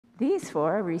these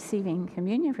four are receiving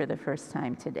communion for the first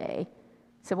time today.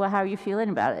 So, well, how are you feeling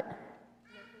about it?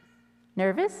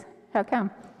 Nervous? How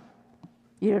come?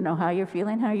 You don't know how you're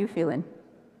feeling? How are you feeling?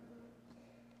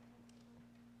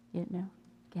 You don't know?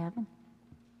 Gavin?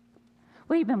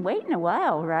 Well, you've been waiting a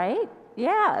while, right?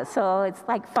 Yeah, so it's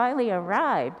like finally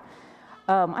arrived.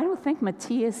 I don't think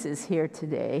Matthias is here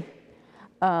today.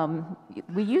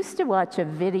 We used to watch a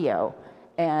video,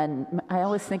 and I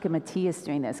always think of Matthias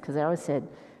doing this, because I always said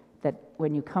that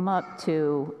when you come up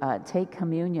to take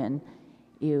communion,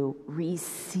 you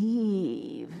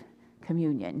receive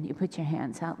communion. You put your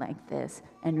hands out like this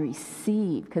and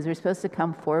receive, because we're supposed to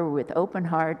come forward with open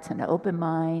hearts and open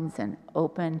minds and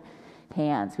open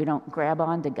hands. We don't grab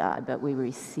onto God, but we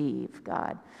receive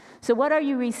God. So what are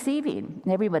you receiving?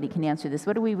 And everybody can answer this.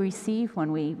 What do we receive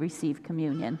when we receive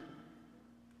communion?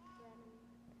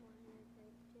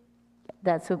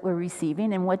 That's what we're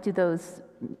receiving. And what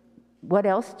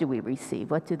else do we receive?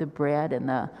 What do the bread and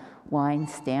the wine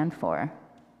stand for?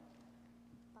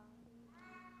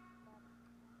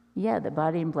 Yeah, the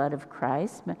body and blood of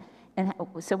Christ. And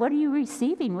so what are you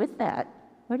receiving with that?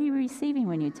 What are you receiving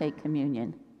when you take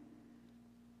communion?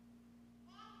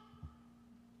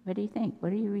 What do you think?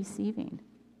 What are you receiving?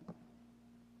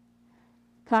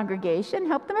 Congregation,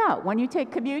 help them out. When you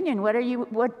take communion, what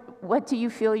do you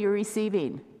feel you're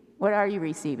receiving? What are you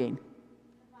receiving?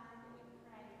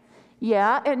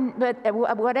 Yeah,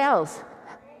 but what else?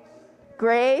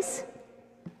 Grace,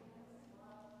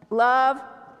 love,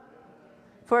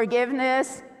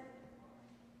 forgiveness,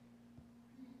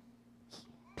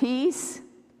 peace.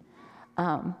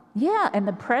 Yeah, and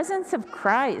the presence of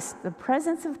Christ,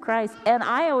 And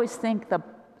I always think the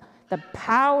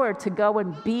power to go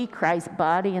and be Christ's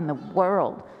body in the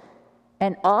world.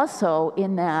 And also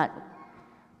in that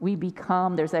we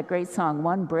become, there's that great song,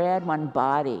 one bread, one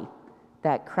body,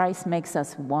 that Christ makes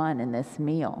us one in this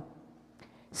meal.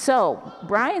 So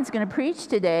Brian's going to preach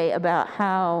today about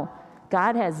how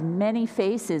God has many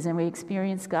faces and we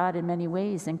experience God in many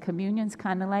ways, and communion's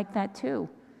kind of like that too.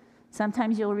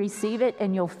 Sometimes you'll receive it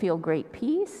and you'll feel great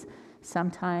peace.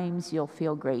 Sometimes you'll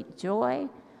feel great joy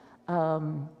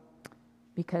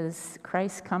because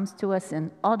Christ comes to us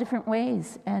in all different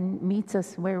ways and meets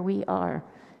us where we are.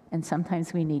 And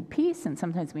sometimes we need peace, and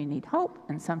sometimes we need hope,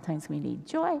 and sometimes we need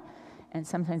joy, and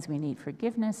sometimes we need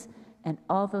forgiveness, and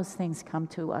all those things come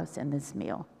to us in this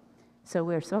meal. So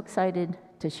we're so excited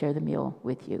to share the meal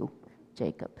with you,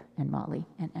 Jacob and Molly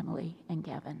and Emily and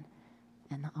Gavin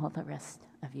and all the rest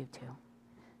of you too.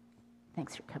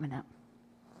 Thanks for coming up.